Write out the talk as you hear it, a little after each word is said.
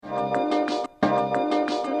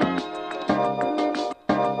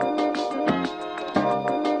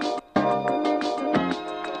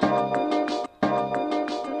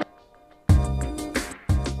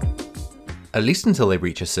At least until they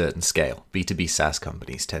reach a certain scale, B2B SaaS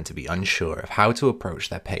companies tend to be unsure of how to approach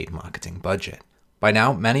their paid marketing budget. By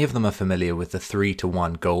now, many of them are familiar with the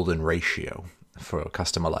 3-to-1 golden ratio for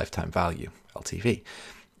customer lifetime value, LTV,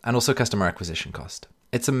 and also customer acquisition cost.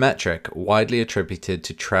 It's a metric widely attributed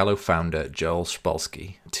to Trello founder Joel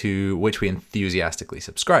Spolsky, to which we enthusiastically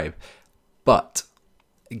subscribe. But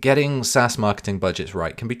getting SaaS marketing budgets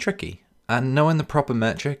right can be tricky, and knowing the proper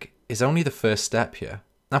metric is only the first step here.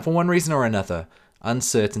 Now, for one reason or another,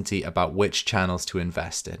 uncertainty about which channels to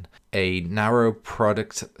invest in, a narrow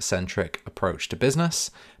product-centric approach to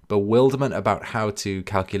business, bewilderment about how to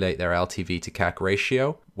calculate their LTV to CAC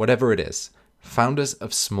ratio, whatever it is, founders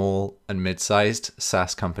of small and mid-sized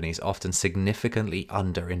SaaS companies often significantly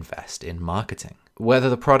underinvest in marketing. Whether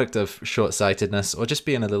the product of short-sightedness or just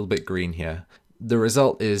being a little bit green here, the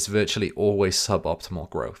result is virtually always suboptimal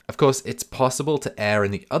growth. Of course, it's possible to err in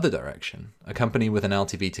the other direction. A company with an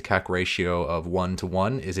LTV to CAC ratio of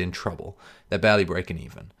 1-to-1 is in trouble. They're barely breaking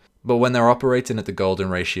even. But when they're operating at the golden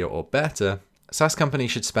ratio or better, SaaS companies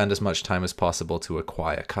should spend as much time as possible to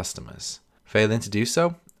acquire customers. Failing to do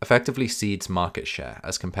so effectively cedes market share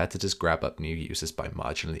as competitors grab up new users by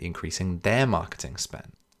marginally increasing their marketing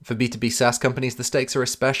spend. For B2B SaaS companies, the stakes are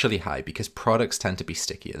especially high because products tend to be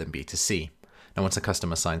stickier than B2C. Now, once a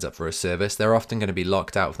customer signs up for a service, they're often going to be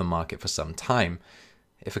locked out of the market for some time.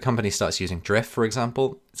 If a company starts using Drift, for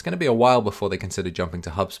example, it's going to be a while before they consider jumping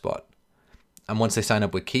to HubSpot. And once they sign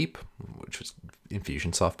up with Keap, which was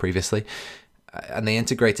Infusionsoft previously, and they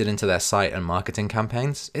integrate it into their site and marketing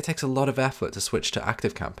campaigns, it takes a lot of effort to switch to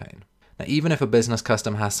ActiveCampaign. Now, even if a business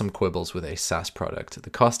custom has some quibbles with a SaaS product, the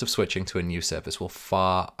cost of switching to a new service will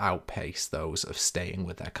far outpace those of staying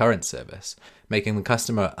with their current service, making the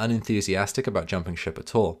customer unenthusiastic about jumping ship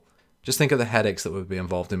at all. Just think of the headaches that would be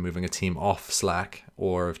involved in moving a team off Slack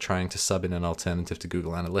or of trying to sub in an alternative to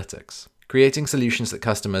Google Analytics. Creating solutions that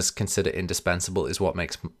customers consider indispensable is what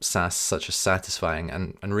makes SaaS such a satisfying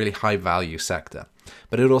and really high-value sector.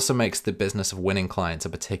 But it also makes the business of winning clients a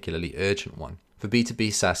particularly urgent one. For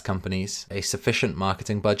B2B SaaS companies, a sufficient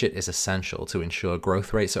marketing budget is essential to ensure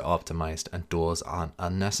growth rates are optimized and doors aren't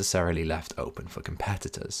unnecessarily left open for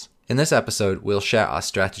competitors. In this episode, we'll share our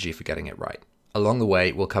strategy for getting it right. Along the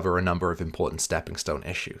way, we'll cover a number of important stepping stone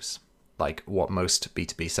issues, like what most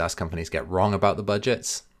B2B SaaS companies get wrong about the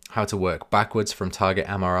budgets, how to work backwards from target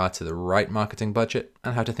MRR to the right marketing budget,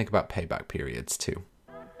 and how to think about payback periods too.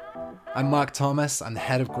 I'm Mark Thomas, I'm the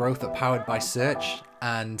head of growth at Powered by Search,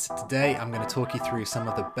 and today I'm going to talk you through some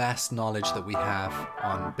of the best knowledge that we have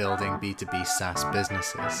on building B2B SaaS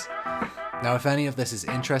businesses. Now, if any of this is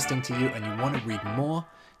interesting to you and you want to read more,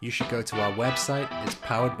 you should go to our website, it's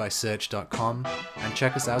poweredbysearch.com, and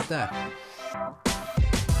check us out there.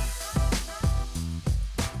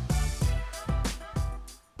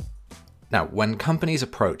 Now, when companies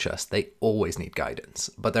approach us, they always need guidance,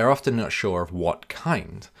 but they're often not sure of what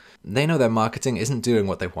kind. They know their marketing isn't doing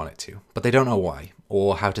what they want it to, but they don't know why,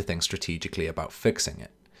 or how to think strategically about fixing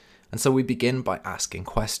it. And so we begin by asking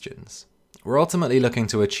questions. We're ultimately looking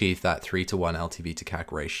to achieve that 3-to-1 LTV to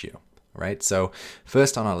CAC ratio, right? So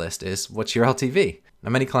first on our list is, what's your LTV?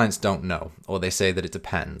 Now, many clients don't know, or they say that it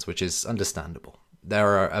depends, which is understandable. There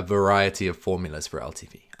are a variety of formulas for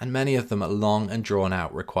LTV, and many of them are long and drawn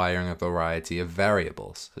out, requiring a variety of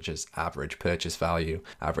variables, such as average purchase value,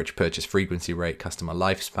 average purchase frequency rate, customer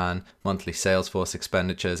lifespan, monthly Salesforce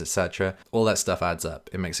expenditures, etc. All that stuff adds up.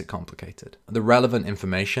 It makes it complicated. The relevant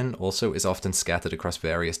information also is often scattered across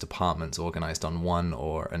various departments organized on one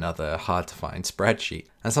or another hard-to-find spreadsheet,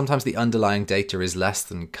 and sometimes the underlying data is less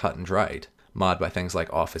than cut and dried, marred by things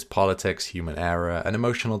like office politics, human error, and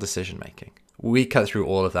emotional decision-making. We cut through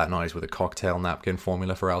all of that noise with a cocktail napkin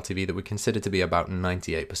formula for LTV that we consider to be about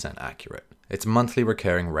 98% accurate. It's monthly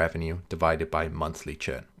recurring revenue divided by monthly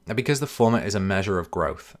churn. Now, because the former is a measure of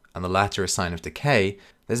growth and the latter a sign of decay,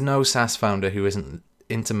 there's no SaaS founder who isn't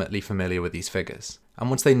intimately familiar with these figures.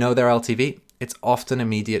 And once they know their LTV, it's often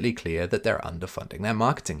immediately clear that they're underfunding their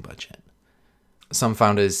marketing budget. Some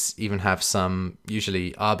founders even have some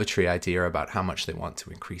usually arbitrary idea about how much they want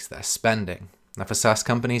to increase their spending. Now, for SaaS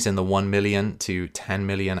companies in the 1 million to 10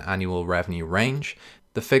 million annual revenue range,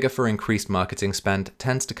 the figure for increased marketing spend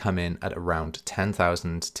tends to come in at around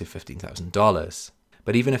 $10,000 to $15,000.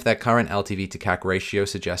 But even if their current LTV to CAC ratio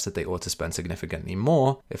suggests that they ought to spend significantly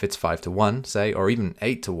more, if it's 5-to-1, say, or even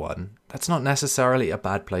 8-to-1, that's not necessarily a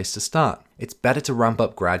bad place to start. It's better to ramp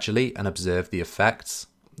up gradually and observe the effects.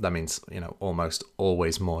 That means, almost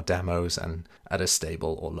always more demos and at a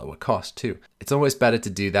stable or lower cost too. It's always better to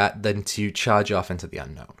do that than to charge off into the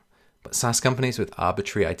unknown. SaaS companies with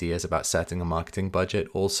arbitrary ideas about setting a marketing budget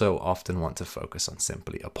also often want to focus on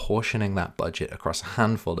simply apportioning that budget across a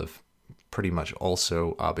handful of pretty much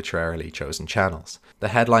also arbitrarily chosen channels. The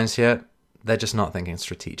headlines here, they're just not thinking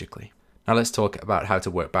strategically. Now let's talk about how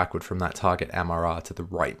to work backward from that target MRR to the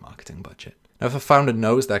right marketing budget. Now if a founder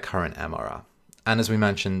knows their current MRR, and as we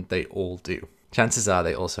mentioned, they all do, chances are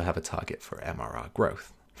they also have a target for MRR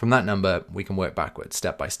growth. From that number, we can work backwards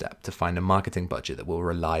step by step to find a marketing budget that will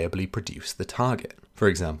reliably produce the target. For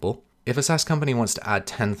example, if a SaaS company wants to add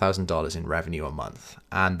 $10,000 in revenue a month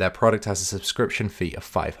and their product has a subscription fee of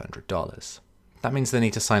 $500, that means they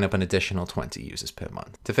need to sign up an additional 20 users per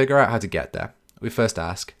month. To figure out how to get there, we first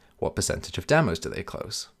ask, what percentage of demos do they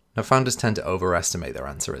close? Now, founders tend to overestimate their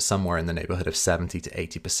answer at somewhere in the neighborhood of 70 to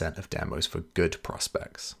 80% of demos for good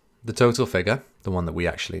prospects. The total figure, the one that we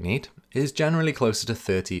actually need, is generally closer to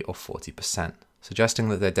 30 or 40%, suggesting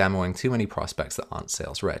that they're demoing too many prospects that aren't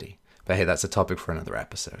sales ready. But hey, that's a topic for another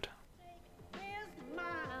episode.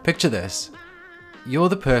 Picture this. You're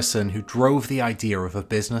the person who drove the idea of a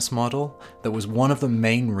business model that was one of the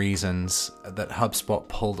main reasons that HubSpot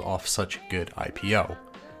pulled off such a good IPO.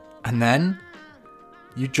 And then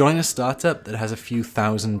you join a startup that has a few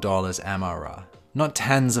 $1,000s MRR. Not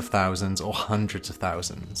tens of thousands or hundreds of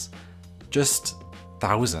thousands, just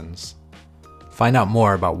thousands. Find out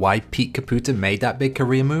more about why Pete Caputa made that big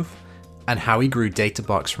career move and how he grew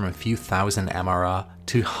Databox from a few thousand MRR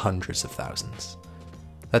to hundreds of thousands.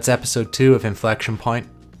 That's episode 2 of Inflection Point,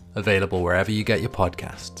 available wherever you get your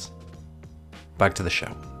podcasts. Back to the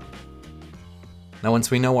show. Now,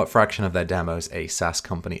 once we know what fraction of their demos a SaaS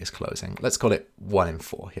company is closing, let's call it 1 in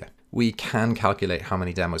 4 here, we can calculate how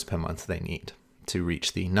many demos per month they need to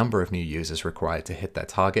reach the number of new users required to hit their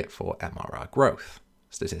target for MRR growth,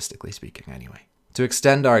 statistically speaking anyway. To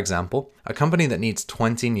extend our example, a company that needs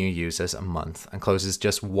 20 new users a month and closes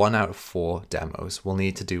just 1 out of 4 demos will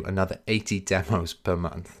need to do another 80 demos per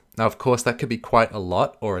month. Now, of course, that could be quite a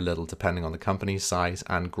lot or a little depending on the company's size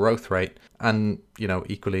and growth rate and,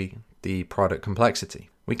 equally the product complexity.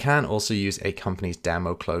 We can also use a company's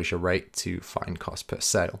demo closure rate to find cost per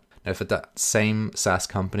sale. Now, for that same SaaS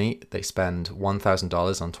company, they spend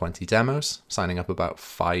 $1,000 on 20 demos, signing up about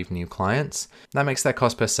 5 new clients. That makes their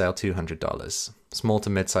cost per sale $200. Small to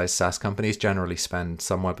mid-sized SaaS companies generally spend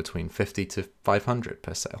somewhere between $50 to $500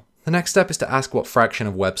 per sale. The next step is to ask what fraction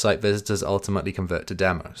of website visitors ultimately convert to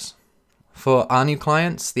demos. For our new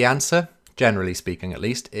clients, the answer, generally speaking at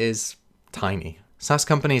least, is tiny. SaaS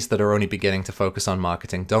companies that are only beginning to focus on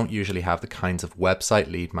marketing don't usually have the kinds of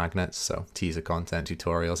website lead magnets, so teaser content,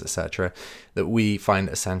 tutorials, etc., that we find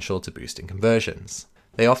essential to boosting conversions.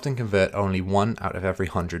 They often convert only 1 out of every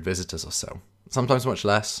 100 visitors or so. Sometimes much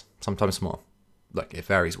less, sometimes more. Look, it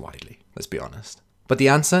varies widely, let's be honest. But the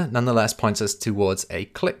answer nonetheless points us towards a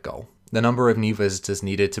click goal, the number of new visitors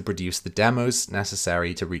needed to produce the demos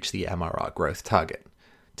necessary to reach the MRR growth target.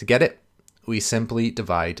 To get it, we simply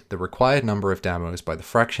divide the required number of demos by the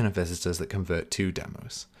fraction of visitors that convert to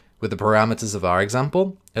demos. With the parameters of our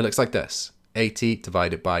example, it looks like this. 80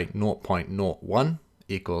 divided by 0.01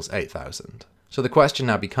 equals 8,000. So the question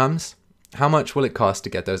now becomes, how much will it cost to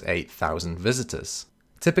get those 8,000 visitors?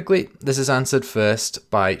 Typically, this is answered first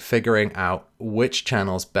by figuring out which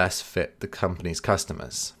channels best fit the company's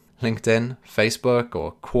customers. LinkedIn, Facebook,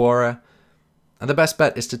 or Quora. And the best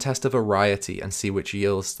bet is to test a variety and see which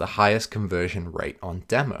yields the highest conversion rate on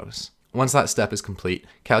demos. Once that step is complete,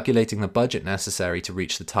 calculating the budget necessary to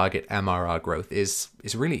reach the target MRR growth is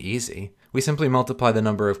really easy. We simply multiply the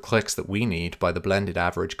number of clicks that we need by the blended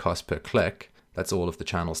average cost per click. That's all of the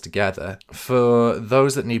channels together. For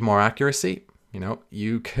those that need more accuracy,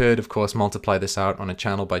 you could, of course, multiply this out on a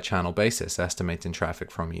channel-by-channel basis, estimating traffic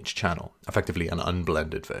from each channel, effectively an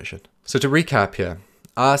unblended version. So to recap here,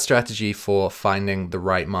 our strategy for finding the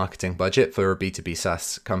right marketing budget for a B2B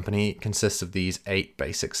SaaS company consists of these 8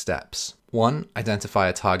 basic steps. 1, identify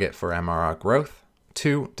a target for MRR growth.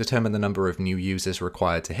 2, determine the number of new users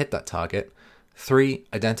required to hit that target. 3,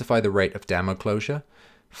 identify the rate of demo closure.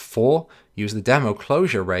 4, use the demo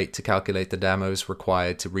closure rate to calculate the demos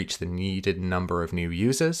required to reach the needed number of new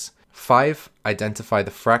users. 5, identify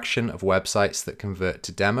the fraction of websites that convert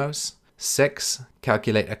to demos. 6,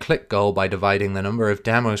 calculate a click goal by dividing the number of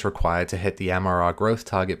demos required to hit the MRR growth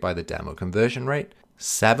target by the demo conversion rate.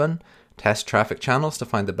 7, test traffic channels to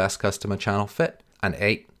find the best customer channel fit. And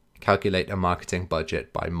 8, calculate a marketing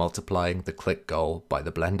budget by multiplying the click goal by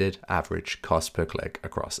the blended average cost per click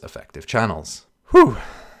across effective channels. Whew!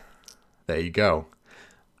 There you go.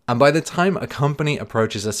 And by the time a company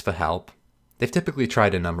approaches us for help, they've typically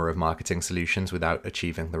tried a number of marketing solutions without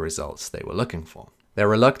achieving the results they were looking for. Their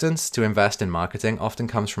reluctance to invest in marketing often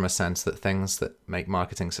comes from a sense that things that make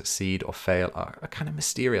marketing succeed or fail are kind of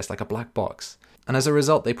mysterious, like a black box. And as a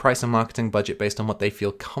result, they price a marketing budget based on what they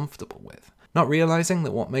feel comfortable with, not realizing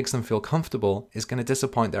that what makes them feel comfortable is going to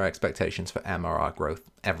disappoint their expectations for MRR growth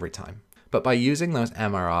every time. But by using those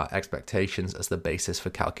MRR expectations as the basis for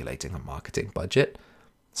calculating a marketing budget,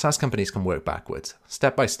 SaaS companies can work backwards,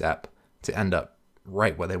 step by step, to end up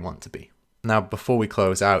right where they want to be. Now, before we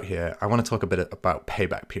close out here, I want to talk a bit about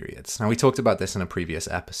payback periods. Now, we talked about this in a previous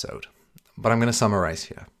episode, but I'm going to summarize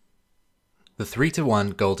here. The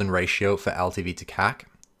 3-to-1 golden ratio for LTV to CAC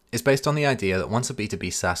is based on the idea that once a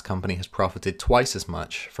B2B SaaS company has profited twice as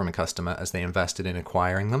much from a customer as they invested in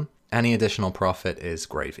acquiring them, any additional profit is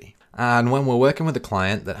gravy. And when we're working with a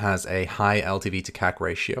client that has a high LTV to CAC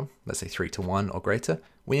ratio, let's say 3-to-1 or greater,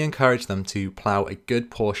 we encourage them to plow a good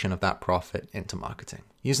portion of that profit into marketing,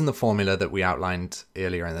 using the formula that we outlined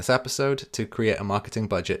earlier in this episode to create a marketing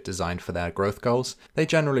budget designed for their growth goals. They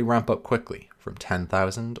generally ramp up quickly from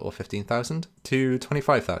 $10,000 or $15,000 to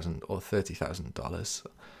 $25,000 or $30,000,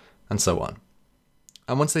 and so on.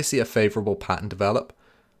 And once they see a favorable pattern develop,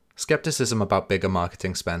 skepticism about bigger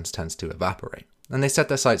marketing spends tends to evaporate, and they set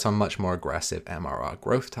their sights on much more aggressive MRR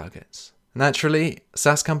growth targets. Naturally,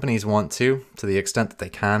 SaaS companies want to the extent that they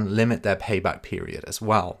can, limit their payback period as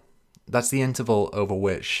well. That's the interval over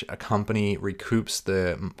which a company recoups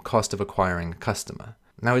the cost of acquiring a customer.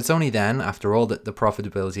 Now, it's only then, after all, that the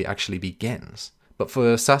profitability actually begins. But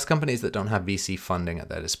for SaaS companies that don't have VC funding at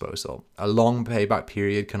their disposal, a long payback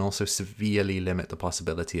period can also severely limit the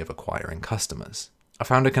possibility of acquiring customers. A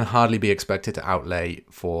founder can hardly be expected to outlay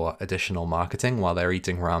for additional marketing while they're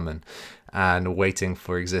eating ramen and waiting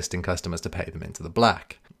for existing customers to pay them into the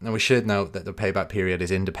black. Now, we should note that the payback period is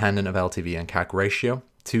independent of LTV and CAC ratio.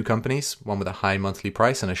 Two companies, one with a high monthly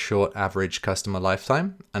price and a short average customer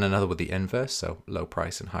lifetime, and another with the inverse, so low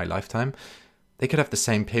price and high lifetime, they could have the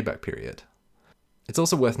same payback period. It's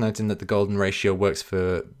also worth noting that the golden ratio works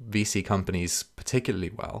for VC companies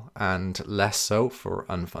particularly well, and less so for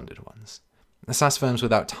unfunded ones. The SaaS firms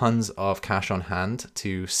without tons of cash on hand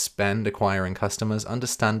to spend acquiring customers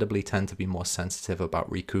understandably tend to be more sensitive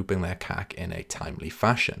about recouping their CAC in a timely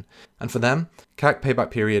fashion. And for them, CAC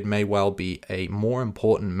payback period may well be a more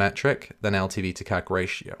important metric than LTV to CAC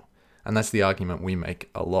ratio. And that's the argument we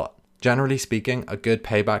make a lot. Generally speaking, a good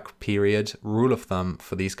payback period rule of thumb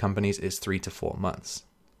for these companies is 3 to 4 months.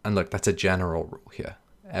 And look, that's a general rule here.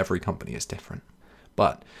 Every company is different.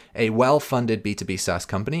 But a well-funded B2B SaaS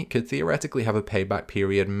company could theoretically have a payback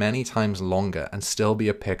period many times longer and still be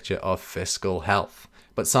a picture of fiscal health.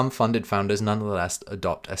 But some funded founders nonetheless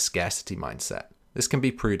adopt a scarcity mindset. This can be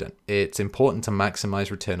prudent. It's important to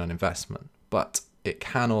maximize return on investment, but it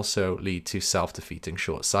can also lead to self-defeating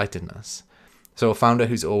short-sightedness. So a founder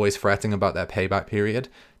who's always fretting about their payback period,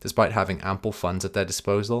 despite having ample funds at their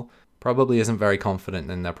disposal, probably isn't very confident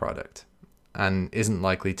in their product and isn't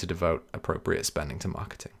likely to devote appropriate spending to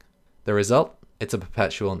marketing. The result? It's a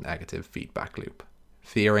perpetual negative feedback loop.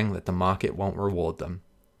 Fearing that the market won't reward them,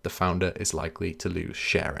 the founder is likely to lose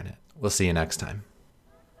share in it. We'll see you next time.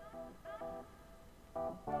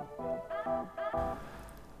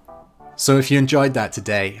 So if you enjoyed that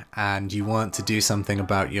today and you want to do something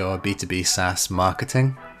about your B2B SaaS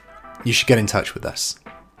marketing, you should get in touch with us.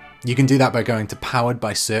 You can do that by going to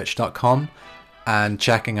poweredbysearch.com and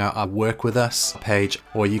checking out our Work With Us page,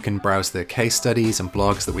 or you can browse the case studies and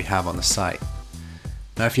blogs that we have on the site.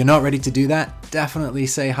 Now, if you're not ready to do that, definitely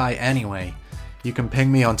say hi anyway. You can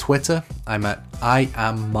ping me on Twitter. I'm at I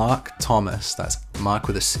am Mark Thomas. That's Mark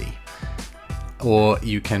with a C. Or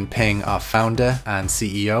you can ping our founder and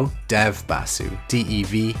CEO, Dev Basu,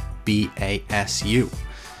 DEVBASU.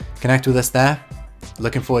 Connect with us there.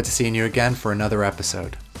 Looking forward to seeing you again for another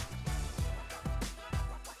episode.